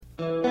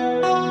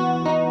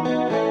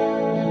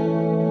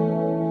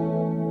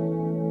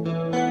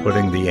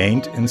Putting the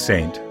ain't in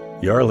saint.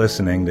 You're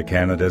listening to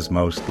Canada's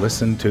most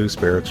listened to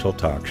spiritual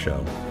talk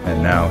show.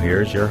 And now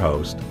here's your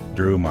host,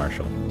 Drew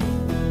Marshall.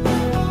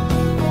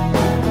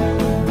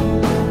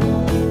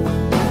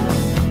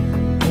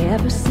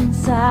 Ever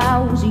since I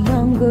was a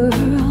young girl,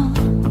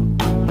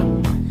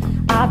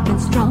 I've been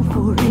strong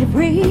for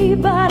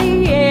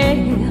everybody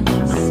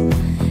else.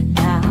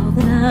 Now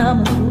that I'm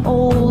a little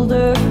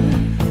older.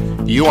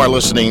 You are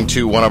listening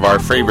to one of our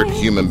favorite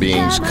human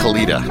beings,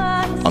 Kelita,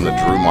 on the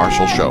Drew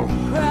Marshall Show.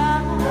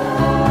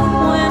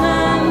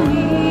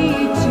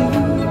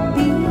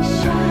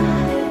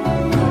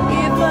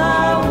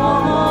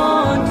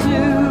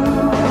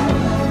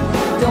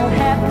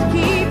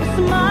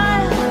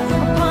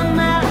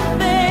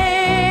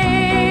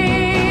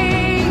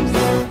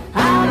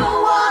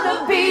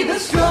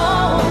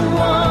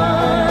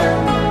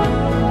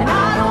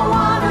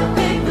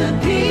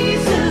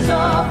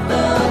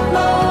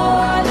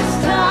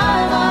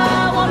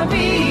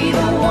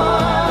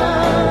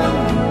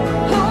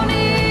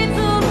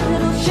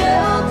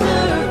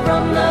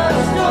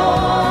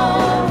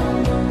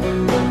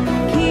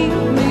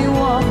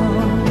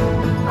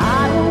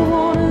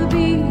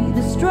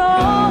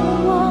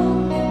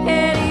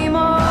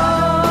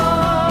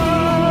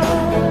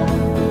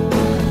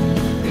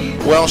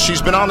 Well,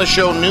 she's been on the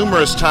show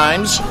numerous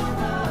times.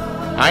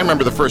 I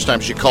remember the first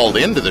time she called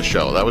into the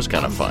show. That was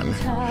kind of fun.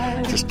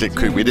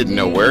 We didn't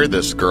know where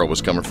this girl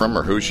was coming from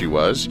or who she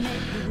was.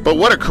 But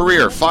what a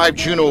career. 5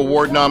 Juno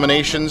Award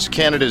nominations,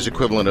 Canada's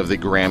equivalent of the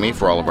Grammy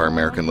for all of our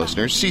American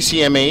listeners.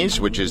 CCMAs,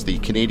 which is the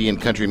Canadian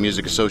Country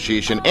Music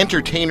Association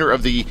Entertainer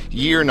of the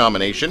Year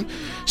nomination.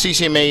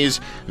 CCMA's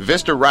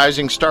Vista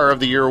Rising Star of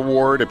the Year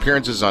Award,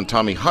 appearances on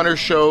Tommy Hunter's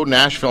show,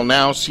 Nashville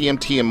Now,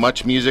 CMT and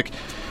Much Music.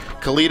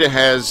 Kelita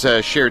has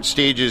shared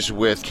stages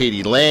with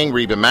Katie Lang,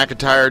 Reba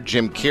McEntire,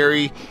 Jim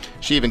Carrey.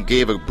 She even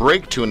gave a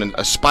break to an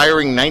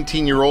aspiring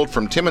 19-year-old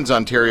from Timmins,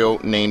 Ontario,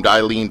 named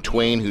Eileen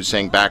Twain, who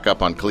sang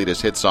backup on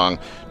Kelita's hit song,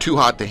 Too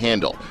Hot to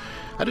Handle.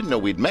 I didn't know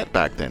we'd met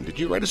back then. Did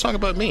you write a song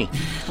about me?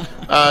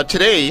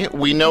 Today,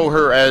 we know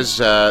her as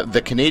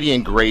the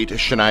Canadian great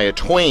Shania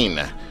Twain.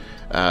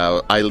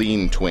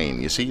 Eileen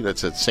Twain. You see,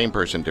 that's the same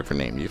person, different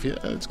name.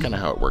 That's kind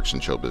of how it works in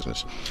show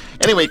business.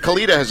 Anyway,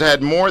 Kelita has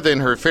had more than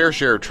her fair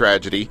share of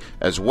tragedy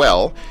as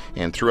well,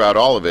 and throughout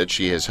all of it,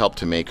 she has helped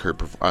to make her,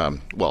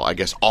 I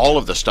guess all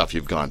of the stuff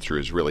you've gone through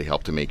has really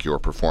helped to make your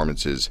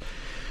performances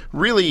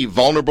really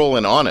vulnerable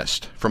and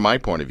honest, from my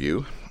point of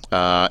view.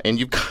 And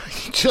you've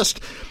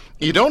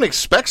you don't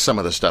expect some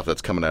of the stuff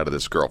that's coming out of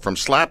this girl. From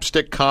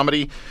slapstick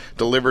comedy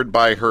delivered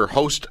by her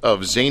host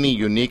of zany,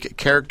 unique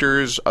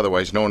characters,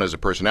 otherwise known as a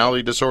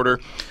personality disorder,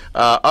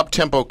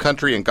 up-tempo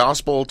country and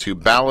gospel, to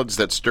ballads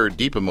that stir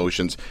deep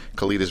emotions,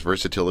 Kelita's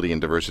versatility and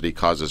diversity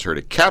causes her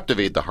to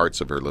captivate the hearts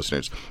of her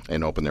listeners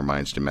and open their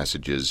minds to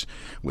messages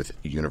with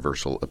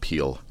universal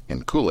appeal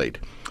and Kool-Aid.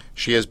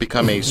 She has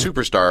become a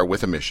superstar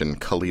with a mission,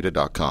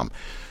 Kelita.com.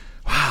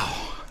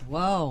 Wow.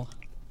 Whoa.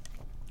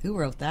 Who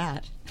wrote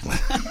that?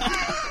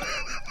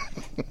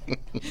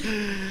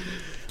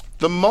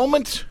 The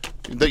moment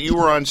that you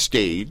were on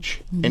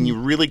stage and you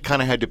really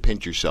kind of had to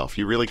pinch yourself,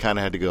 you really kind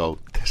of had to go,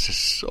 this is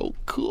so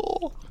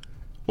cool.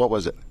 What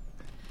was it?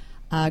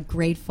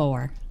 Grade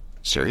 4.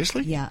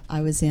 Seriously? Yeah,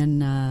 I was in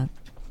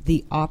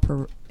the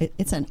opera.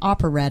 It's an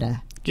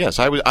operetta. Yes,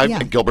 I was.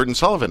 Gilbert and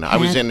Sullivan. I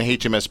was in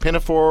HMS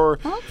Pinafore.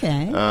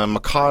 Okay.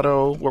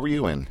 Mikado. What were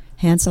you in?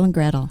 Hansel and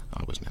Gretel.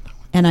 I wasn't in that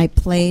one. And I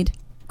played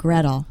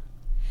Gretel.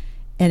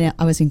 And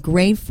I was in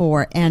grade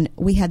 4, and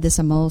we had this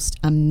most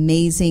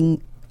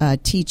amazing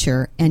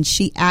teacher, and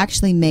she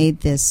actually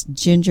made this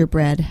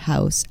gingerbread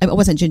house. It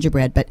wasn't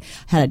gingerbread, but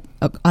had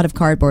out of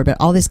cardboard, but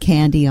all this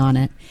candy on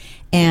it.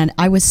 And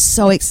I was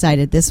so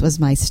excited. This was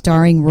my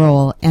starring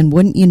role, and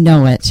wouldn't you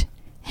know it,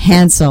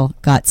 Hansel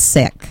got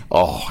sick.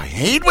 Oh, I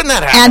hate when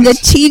that happens. And the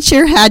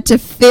teacher had to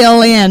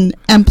fill in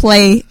and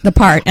play the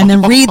part and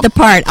then read the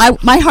part.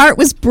 My heart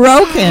was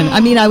broken.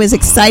 I mean, I was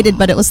excited,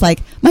 but it was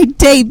like my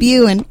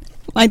debut and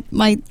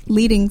my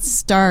leading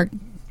star.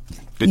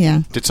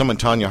 Did someone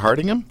Tanya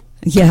Harding him?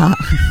 Yeah.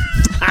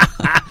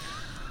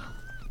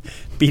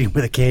 Beat him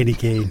with a candy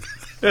cane.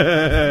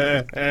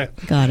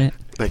 Got it.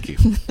 Thank you.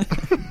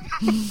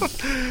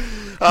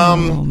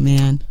 Oh,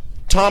 man.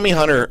 Tommy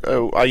Hunter,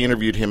 I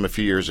interviewed him a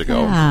few years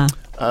ago. Yeah.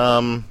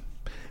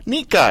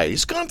 Neat guy.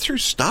 He's gone through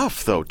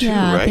stuff, though, too,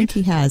 yeah, right? I think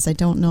he has. I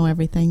don't know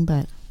everything,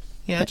 but...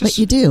 Yeah, but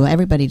you do.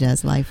 Everybody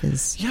does. Life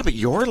is... Yeah, but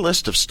your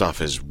list of stuff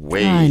is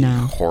way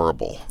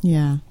horrible.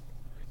 Yeah.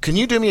 Can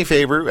you do me a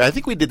favor? I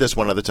think we did this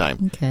one other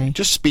time. Okay.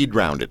 Just speed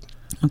round it.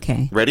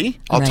 Okay. Ready?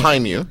 I'll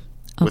time you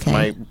with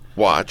my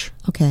watch.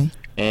 Okay.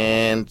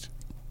 And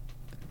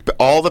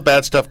all the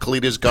bad stuff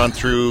Kelita's gone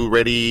through.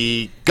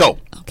 Ready? Go.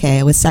 Okay,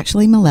 I was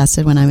sexually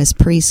molested when I was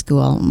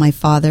preschool. My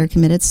father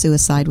committed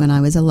suicide when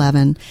I was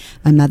 11.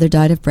 My mother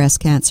died of breast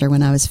cancer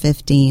when I was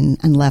 15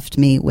 and left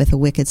me with a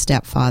wicked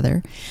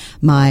stepfather.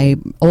 My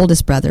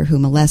oldest brother, who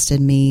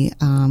molested me,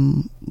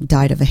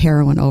 died of a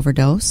heroin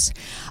overdose.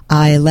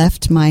 I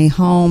left my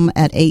home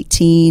at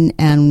 18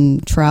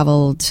 and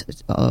traveled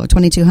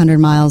 2,200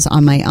 miles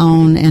on my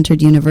own,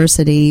 entered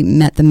university,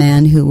 met the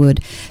man who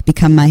would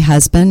become my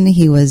husband.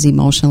 He was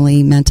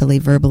emotionally, mentally,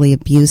 verbally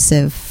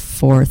abusive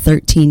for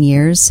 13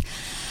 years.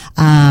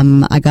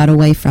 I got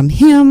away from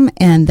him,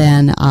 and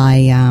then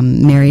I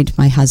married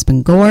my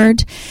husband,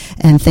 Gord,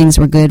 and things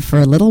were good for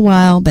a little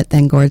while, but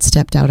then Gord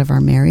stepped out of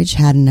our marriage,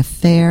 had an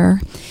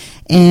affair.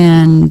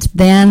 And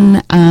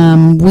then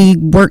we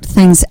worked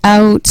things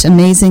out,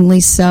 amazingly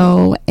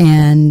so.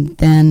 And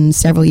then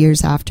several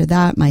years after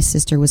that, my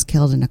sister was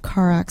killed in a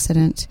car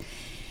accident.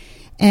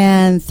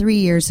 And 3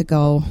 years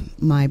ago,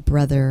 my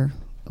brother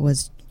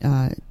was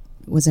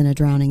in a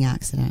drowning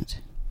accident.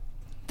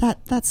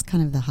 That's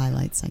kind of the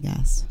highlights, I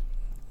guess.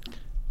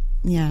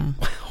 Yeah.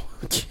 Wow.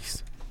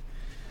 Jeez.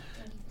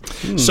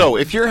 So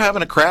if you're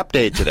having a crap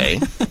day today,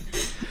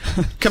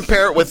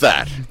 compare it with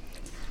that.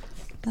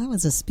 That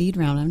was a speed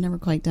round. I've never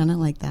quite done it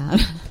like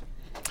that.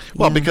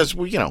 Well, Yeah. because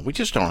we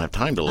just don't have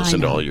time to listen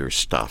to know. all your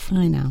stuff.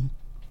 I know.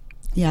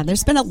 Yeah,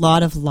 there's been a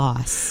lot of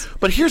loss.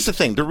 But here's the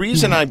thing: the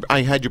reason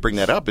I had you bring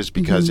that up is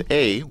because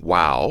A,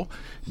 wow,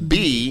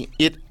 B,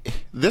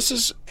 this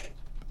is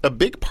a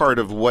big part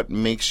of what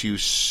makes you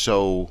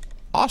so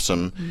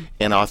awesome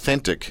and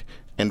authentic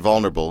and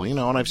vulnerable. You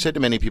know, and I've said to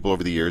many people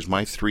over the years,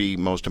 my 3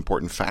 most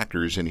important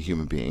factors in a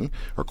human being,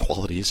 or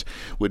qualities,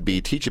 would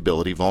be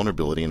teachability,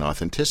 vulnerability, and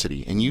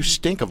authenticity. And you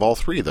stink of all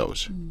 3 of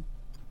those.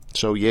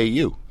 So yay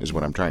you, is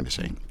what I'm trying to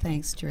say.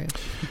 Thanks, Drew.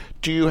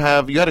 You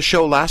had a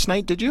show last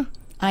night, did you?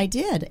 I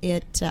did.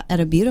 It at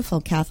a beautiful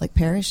Catholic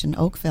parish in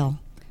Oakville,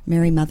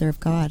 Mary Mother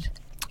of God.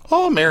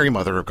 Oh, Mary,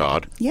 Mother of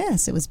God.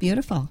 Yes, it was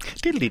beautiful.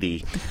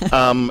 Diddly-dee.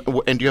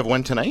 And do you have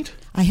one tonight?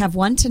 I have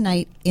one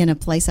tonight in a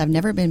place I've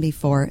never been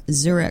before,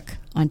 Zurich,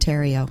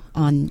 Ontario,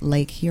 on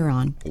Lake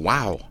Huron.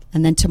 Wow.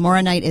 And then tomorrow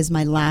night is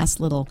my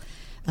last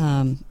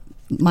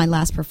my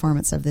last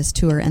performance of this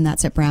tour, and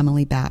that's at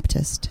Bramley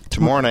Baptist.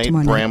 Tomorrow night,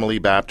 Bramley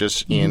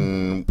Baptist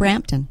in...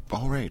 Brampton.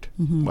 Oh, right.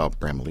 Well,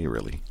 Bramley,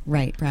 really.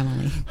 Right,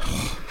 Bramley.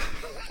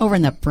 Over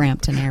in the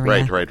Brampton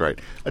area. Right.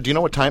 Do you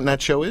know what time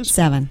that show is?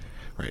 7.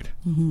 Right.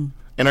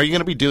 And are you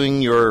going to be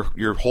doing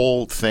your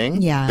whole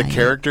thing? Yeah. The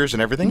characters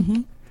and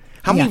everything?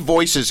 How many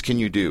voices can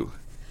you do?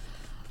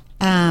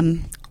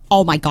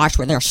 Oh my gosh,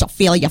 well, there's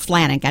Sophia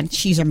Flanagan.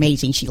 She's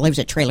amazing. She lives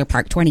at Trailer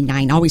Park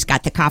 29. Always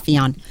got the coffee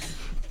on.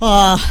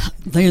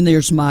 Then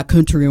there's my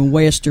country and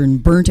western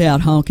burnt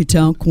out honky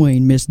tonk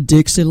queen, Miss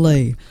Dixie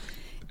Lee.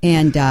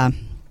 And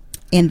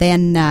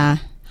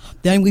Then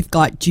we've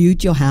got Jude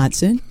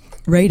Johansson,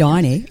 right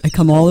on it. I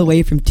come all the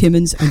way from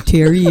Timmins,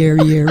 Ontario.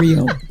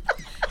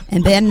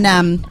 and then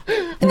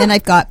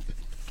I've got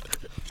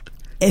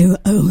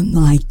Oh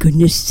my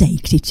goodness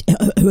sakes! It's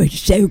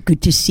so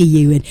good to see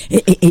you, and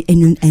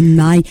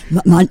my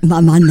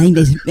name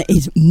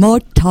is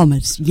Maud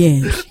Thomas.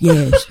 Yes.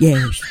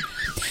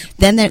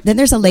 Then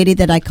there's a lady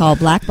that I call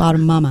Black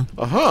Bottom Mama.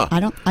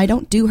 I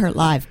don't do her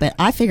live, but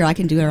I figure I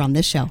can do her on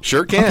this show.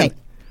 Sure can. Okay.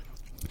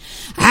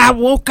 I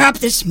woke up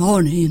this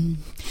morning,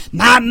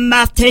 my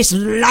mouth tastes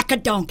like a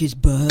donkey's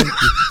butt.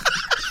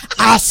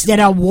 I said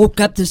I woke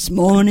up this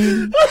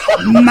morning,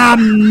 my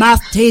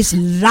mouth tastes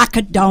like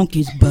a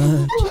donkey's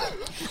butt.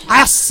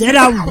 I said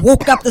I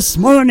woke up this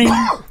morning,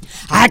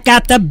 I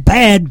got the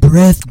bad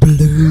breath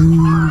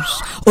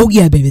blues. Oh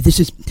yeah, baby, this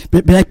is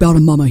Black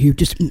Bottom Mama here.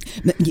 Just,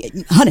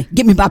 honey,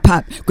 give me my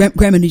pipe.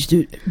 Grandma needs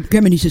to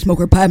smoke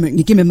her pipe.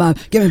 Give me my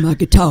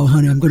guitar,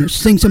 honey. I'm gonna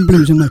sing some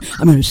blues. I'm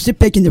gonna sit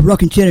back in the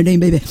rocking chair today,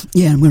 baby.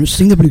 Yeah, I'm gonna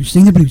sing the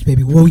blues,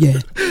 baby. Whoa, yeah.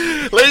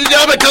 Ladies and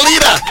gentlemen,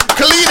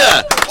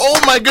 Kelita! Oh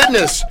my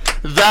goodness,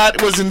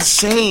 that was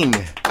insane.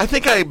 I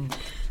think I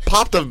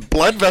popped a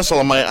blood vessel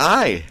in my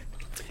eye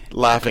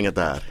laughing at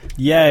that.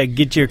 Yeah,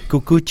 get your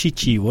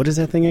kukuchichi. What is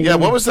that thing again? Yeah,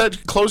 what was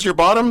that close your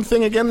bottom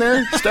thing again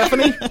there,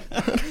 Stephanie?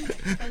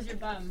 Close your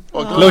bum.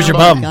 Close your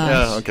bum.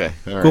 Yeah, okay.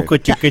 All right.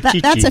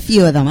 Kukuchichi. That's a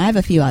few of them. I have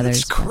a few others.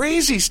 It's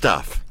crazy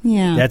stuff.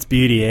 Yeah. That's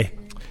beauty, eh?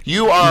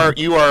 You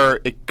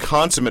are a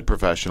consummate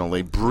professional,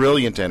 a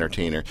brilliant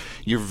entertainer.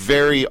 You're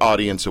very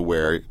audience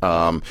aware.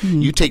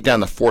 You take down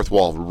the fourth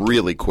wall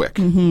really quick,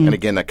 and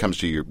again, that comes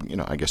to your,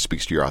 I guess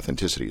speaks to your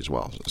authenticity as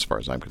well, as far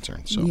as I'm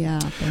concerned. So, Yeah.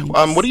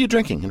 Thanks. what are you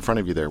drinking in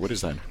front of you there? What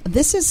is that?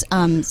 This is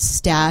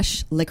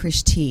Stash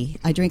licorice tea.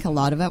 I drink a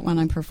lot of it when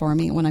I'm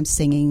performing, when I'm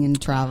singing and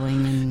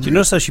traveling. And Do you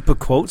notice how she put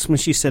quotes when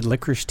she said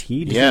licorice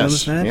tea? Did you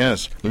notice that?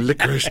 Yes.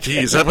 Licorice tea.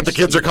 Is that what the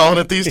kids are calling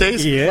it these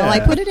days? Yeah. Well, I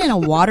put it in a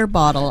water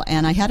bottle,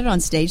 and I had it on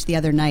stage the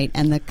other night,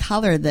 and the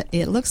color,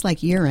 it looks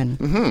like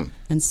urine.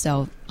 And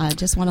so I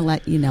just want to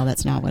let you know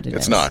that's not what it is.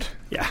 It's not.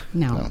 Yeah.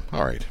 No. Oh,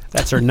 all right.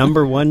 That's her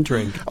number one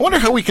drink. I wonder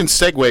how we can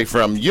segue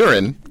from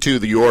urine to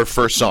your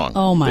first song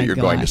Oh, my that you're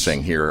going to gosh.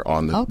 sing here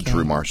on the Okay.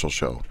 Drew Marshall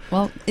Show.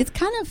 Well, it's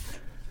kind of...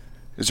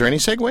 Is there any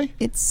segue?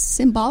 It's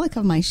symbolic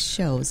of my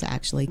shows,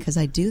 actually, because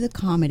I do the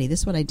comedy. This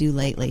is what I do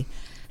lately.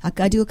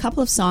 I do a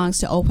couple of songs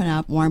to open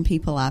up, warm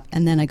people up,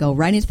 and then I go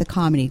right into the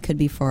comedy. It could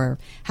be for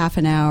half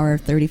an hour,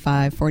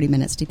 35, 40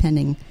 minutes,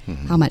 depending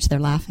how much they're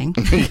laughing.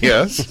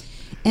 Yes.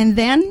 And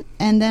then,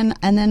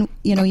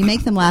 you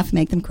make them laugh,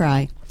 make them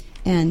cry.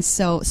 And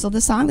so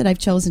the song that I've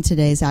chosen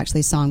today is actually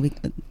a song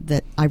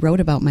that I wrote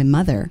about my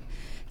mother,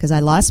 because I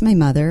lost my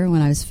mother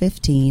when I was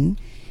 15,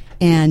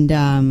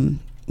 and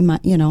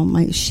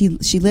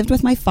she lived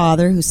with my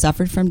father, who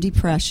suffered from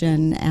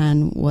depression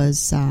and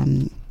was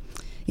in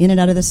and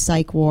out of the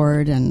psych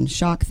ward and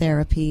shock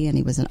therapy, and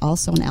he was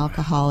also an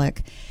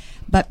alcoholic.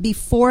 But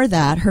before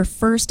that, her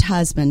first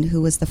husband,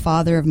 who was the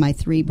father of my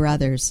 3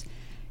 brothers,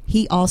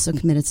 he also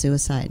committed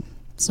suicide.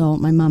 So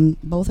my mom,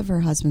 both of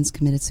her husbands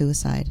committed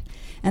suicide.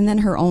 And then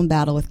her own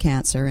battle with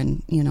cancer,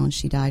 and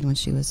she died when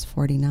she was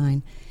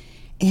 49.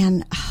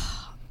 And,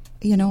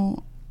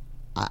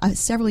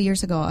 several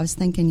years ago, I was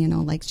thinking,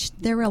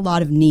 there were a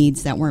lot of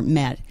needs that weren't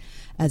met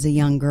as a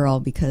young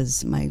girl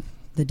because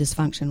the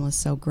dysfunction was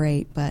so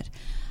great. But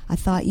I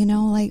thought,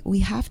 we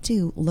have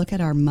to look at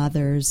our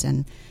mothers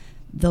and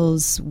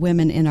those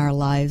women in our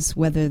lives,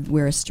 whether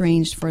we're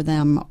estranged for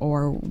them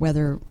or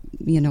whether,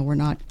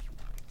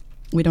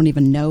 we don't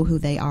even know who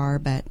they are,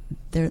 but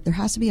there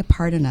has to be a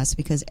part in us,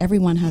 because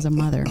everyone has a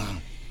mother.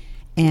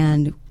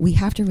 And we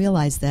have to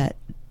realize that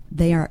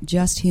they are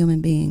just human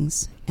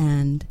beings,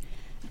 and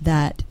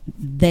that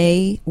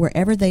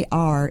wherever they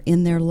are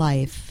in their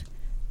life,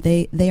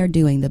 they are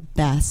doing the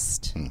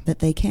best that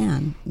they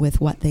can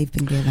with what they've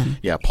been given.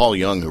 Yeah, Paul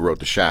Young, who wrote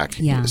The Shack,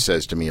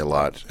 says to me a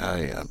lot,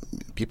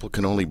 people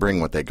can only bring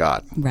what they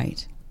got.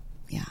 Right,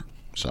 yeah.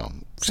 So,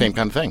 same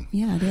kind of thing.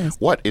 Yeah, it is.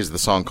 What is the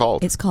song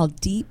called? It's called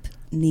Deep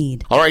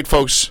Need. All right,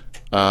 folks.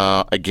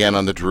 Again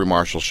on the Drew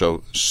Marshall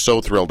Show,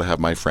 so thrilled to have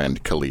my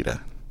friend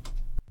Kelita.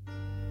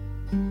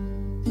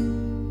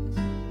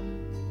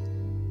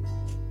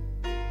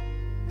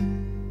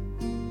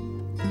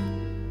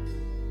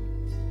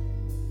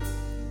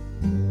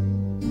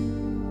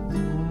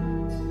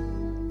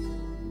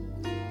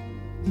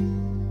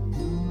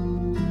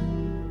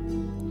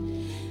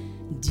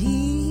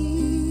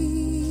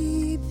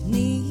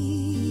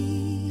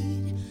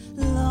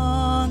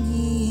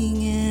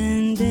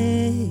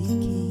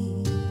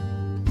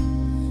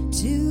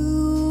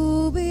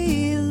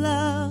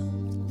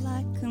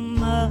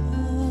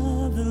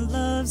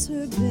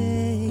 Her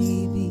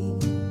baby,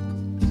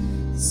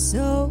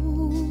 so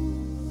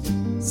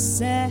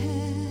sad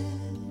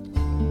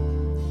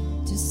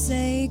to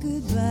say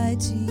goodbye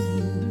to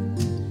you.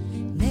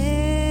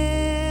 Never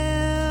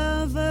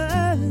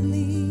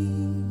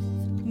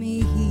leave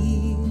me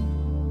here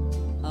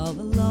all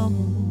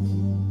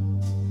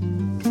alone.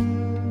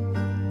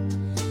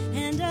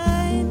 And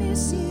I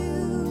miss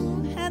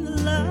you and the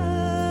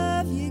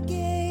love you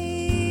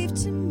gave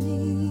to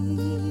me.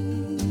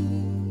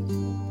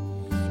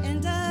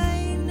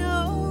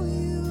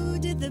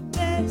 The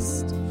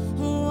best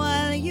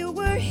while you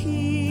were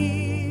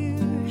here.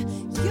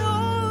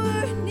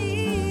 Your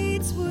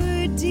needs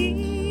were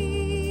deep,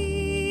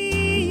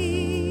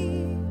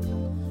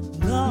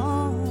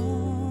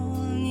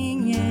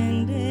 longing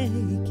and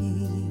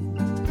aching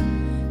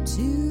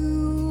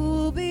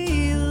to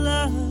be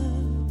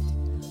loved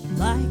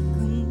like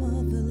a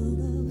mother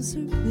loves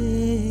her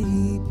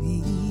baby.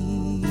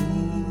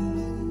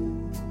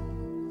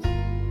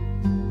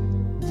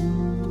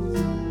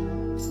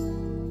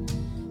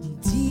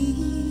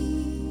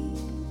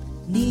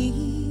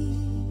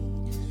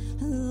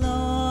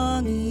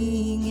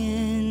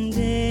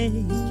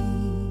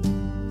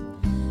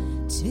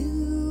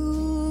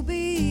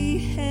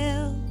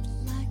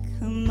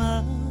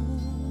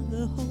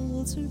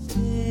 Her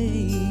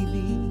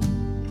baby,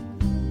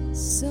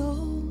 so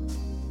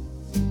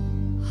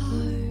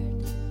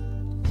hard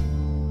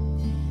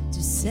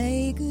to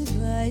say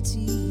goodbye to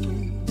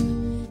you.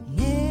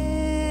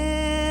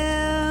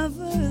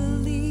 Never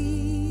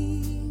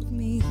leave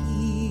me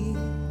here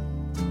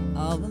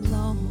all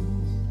alone.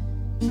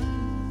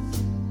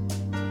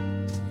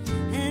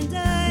 And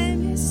I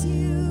miss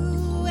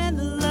you and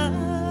the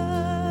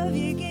love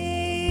you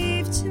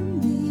gave to me.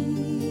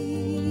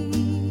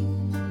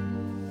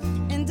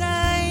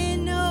 I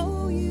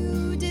know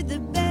you did the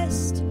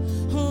best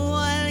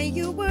while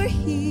you were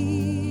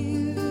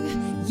here.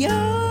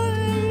 Your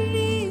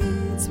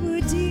needs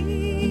were deep,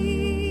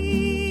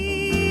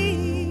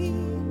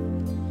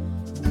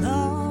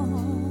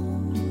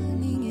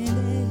 longing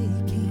and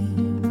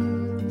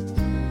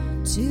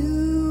aching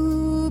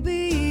to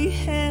be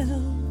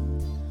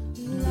held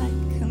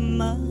like a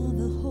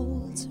mother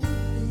holds her baby.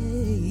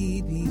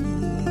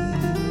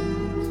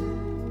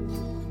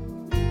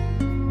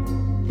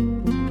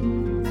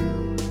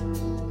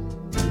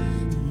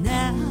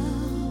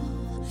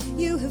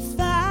 You have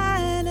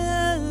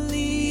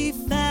finally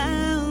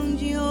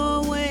found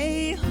your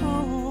way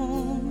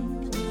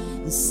home,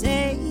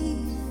 safe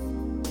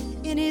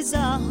in his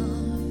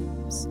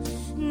arms.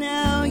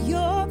 Now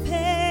your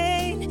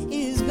pain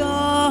is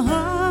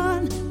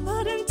gone,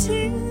 but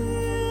until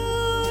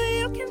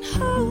you can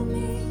hold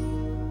me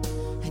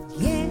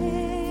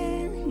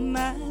again,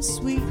 my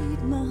sweet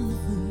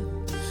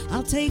mother,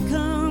 I'll take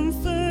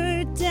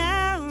comfort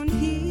down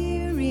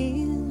here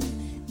in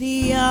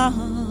the arms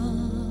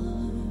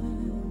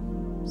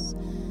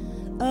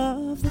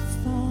of the Father.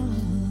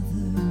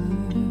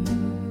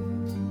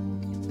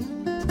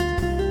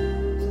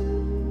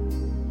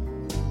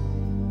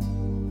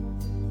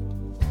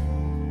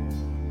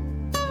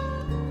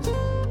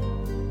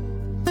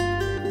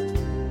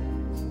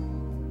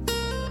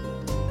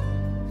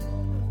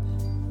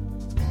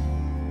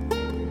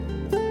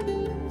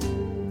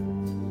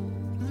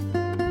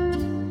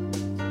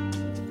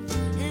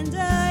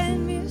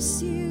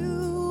 miss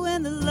you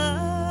and the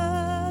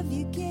love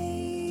you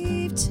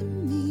gave to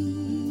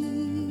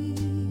me.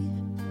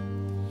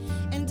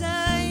 And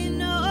I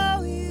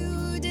know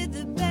you did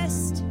the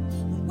best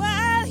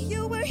while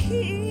you were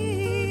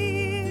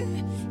here.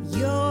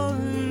 Your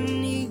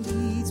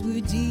needs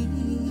were deep,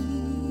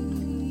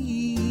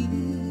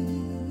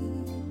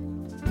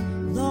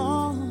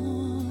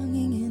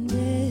 longing and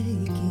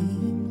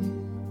aching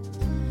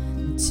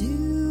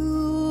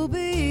to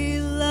be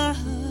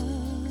loved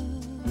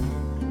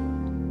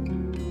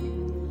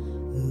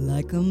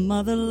like a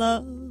mother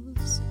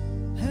loves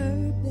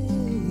her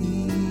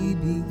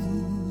baby.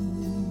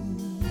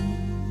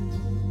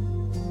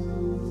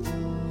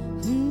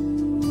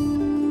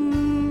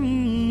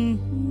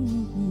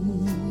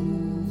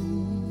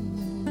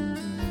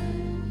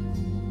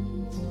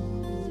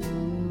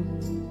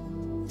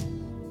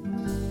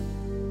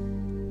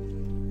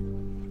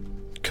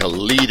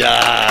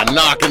 Kelita,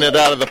 knocking it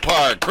out of the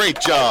park. Great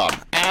job.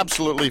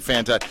 Absolutely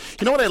fantastic.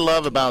 You know what I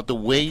love about the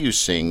way you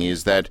sing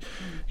is that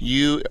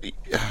you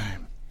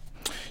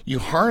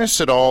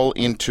harness it all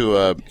into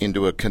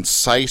a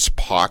concise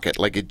pocket.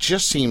 Like, it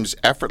just seems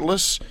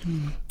effortless.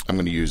 I'm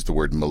going to use the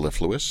word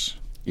mellifluous,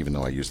 even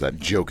though I use that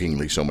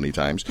jokingly so many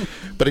times.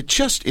 But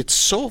it's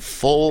so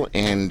full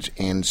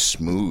and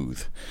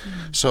smooth.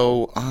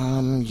 So,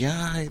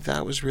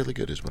 that was really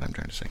good is what I'm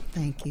trying to say.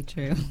 Thank you,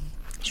 Drew.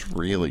 It's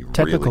really,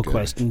 Technical really good.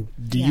 question.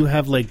 Do you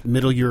have, like,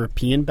 Middle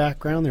European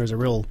background? There's a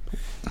real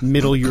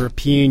Middle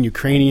European,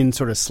 Ukrainian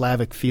sort of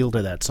Slavic feel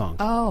to that song.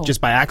 Oh.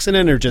 Just by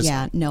accident or just...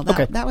 Yeah, no,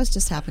 that was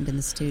just happened in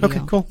the studio.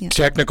 Okay, cool. Yeah.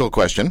 Technical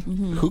question.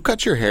 Who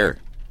cuts your hair?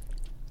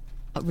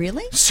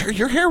 Really? Sir,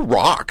 your hair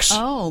rocks.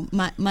 Oh,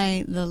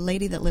 the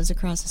lady that lives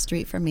across the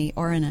street from me,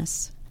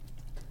 Orinus.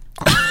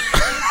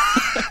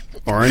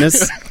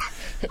 Orinus?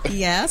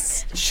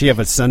 Yes. She have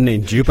a son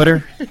named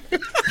Jupiter?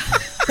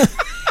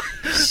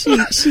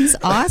 She's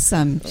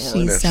awesome.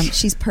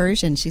 She's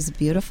Persian. She's a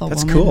beautiful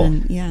That's woman. cool.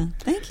 And, yeah,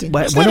 thank you.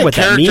 I Is wonder that a what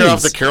that character means.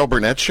 off the Carol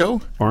Burnett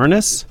show?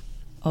 Orinus?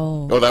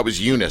 Oh, that was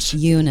Eunice.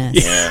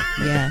 Eunice. Yeah.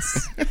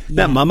 Yes.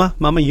 That Mama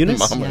Eunice?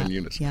 Mama and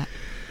Eunice. Yeah.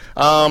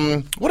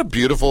 What a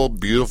beautiful,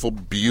 beautiful,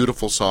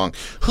 beautiful song.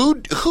 Who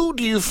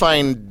do you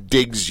find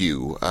digs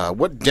you?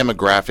 What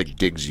demographic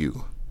digs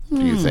you,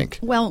 do you think?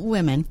 Well,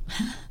 women.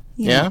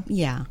 Yeah?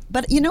 Yeah.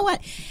 But you know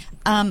what?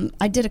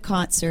 I did a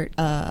concert.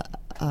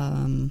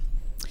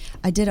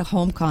 I did a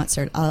home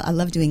concert. I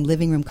love doing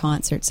living room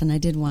concerts, and I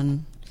did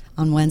one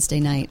on Wednesday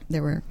night.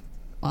 There were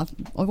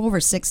over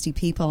 60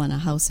 people in a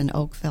house in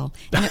Oakville.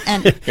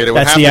 And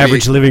That's the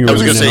average living room. I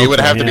was going to say, it would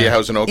Oakville, have to be a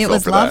house in Oakville it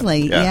was for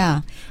lovely, that.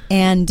 yeah.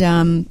 And,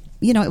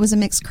 it was a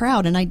mixed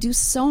crowd. And I do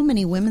so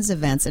many women's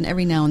events, and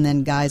every now and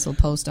then guys will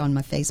post on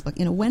my Facebook,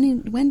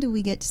 when do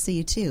we get to see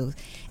you too?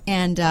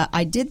 And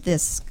I did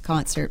this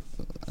concert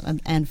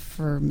and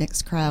for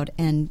mixed crowd,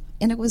 and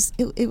it was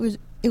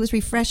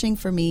refreshing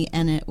for me,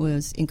 and it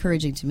was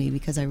encouraging to me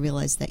because I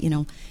realized that,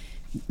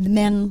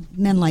 men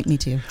like me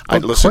too.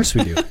 Of course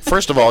we do.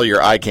 First of all,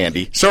 you're eye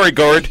candy. Sorry,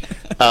 Gord.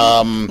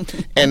 And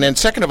then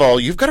second of all,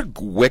 you've got a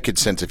wicked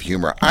sense of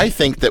humor. I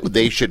think that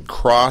they should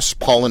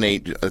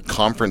cross-pollinate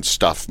conference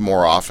stuff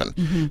more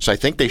often. So I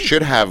think they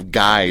should have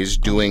guys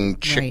doing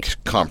chick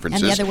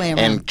conferences and the other way around.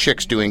 And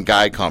chicks doing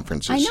guy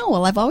conferences. I know.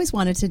 Well, I've always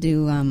wanted to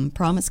do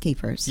Promise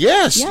Keepers.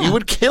 Yes, Yeah. you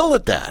would kill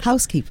at that.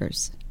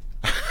 Housekeepers.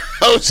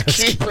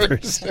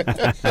 Housekeepers.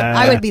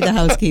 I would be the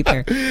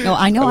housekeeper. No,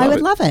 I know. I would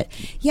love it.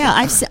 Yeah,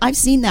 I've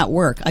seen that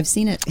work. I've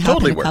seen it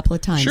happen a couple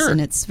of times, Sure. and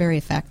it's very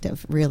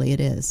effective. Really, it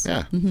is.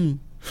 Yeah.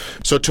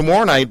 So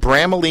tomorrow night,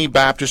 Bramalea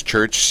Baptist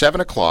Church,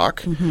 7 o'clock.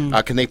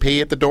 Can they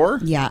pay at the door?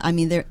 Yeah, I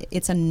mean,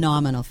 it's a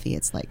nominal fee.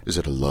 It's like Is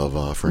it a love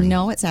offering?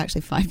 no, it's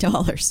actually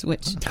 $5,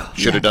 which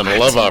Should have done a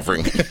love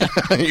offering.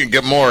 You can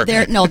get more.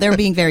 they're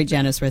being very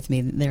generous with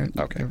me. They're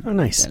Oh,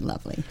 nice. They're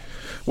lovely.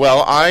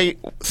 Well, I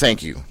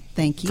thank you.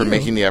 Thank you For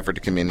making the effort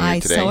to come in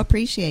here today. I so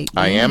appreciate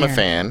I being am a here.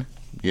 fan,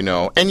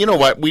 And you know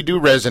what? We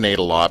do resonate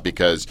a lot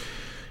because,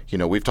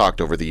 we've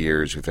talked over the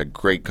years. We've had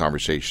great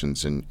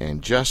conversations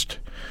and just,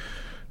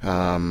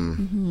 I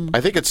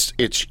think it's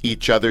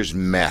each other's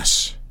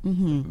mess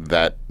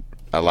that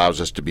allows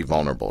us to be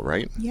vulnerable,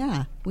 right?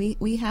 Yeah,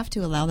 we have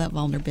to allow that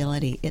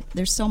vulnerability.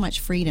 There's so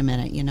much freedom in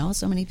it,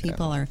 So many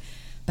people are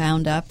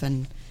bound up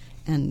and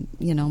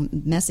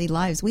messy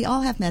lives. We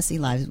all have messy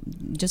lives.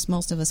 Just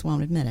most of us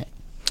won't admit it.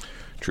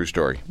 True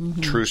story.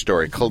 True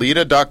story.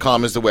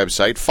 Kelita.com is the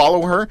website.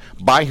 Follow her.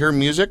 Buy her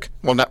music.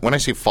 Well, when I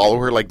say follow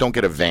her, don't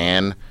get a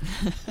van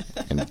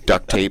and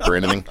duct tape or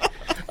anything.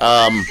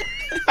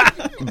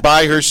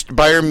 Buy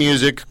her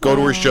music. Go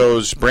to her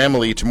shows.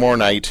 Bramalea tomorrow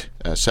night,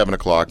 7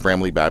 o'clock,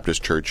 Bramalea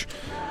Baptist Church.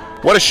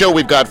 What a show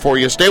we've got for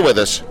you. Stay with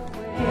us.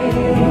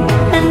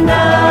 And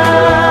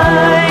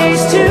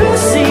nice to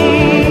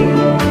see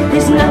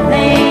there's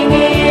nothing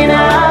in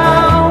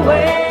our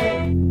way.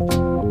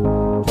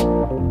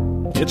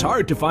 It's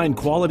hard to find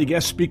quality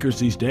guest speakers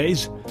these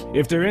days.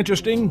 If they're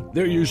interesting,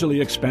 they're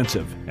usually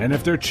expensive. And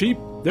if they're cheap,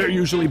 they're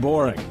usually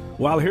boring.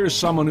 Well, here's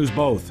someone who's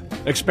both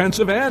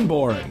expensive and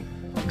boring.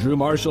 Drew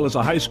Marshall is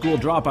a high school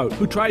dropout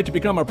who tried to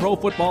become a pro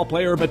football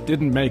player but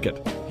didn't make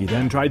it. He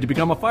then tried to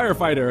become a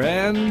firefighter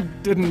and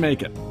didn't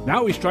make it.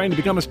 Now he's trying to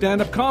become a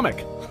stand-up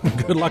comic.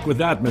 Good luck with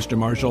that, Mr.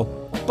 Marshall.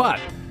 But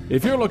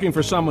if you're looking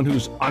for someone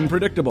who's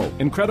unpredictable,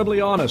 incredibly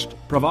honest,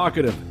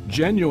 provocative,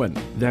 genuine,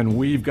 then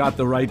we've got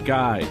the right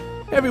guy.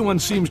 Everyone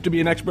seems to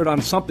be an expert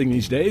on something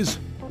these days.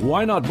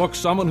 Why not book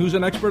someone who's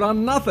an expert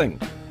on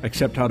nothing,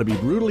 except how to be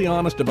brutally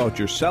honest about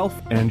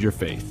yourself and your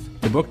faith?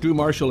 To book Drew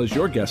Marshall as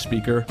your guest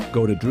speaker,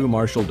 go to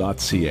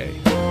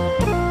drewmarshall.ca.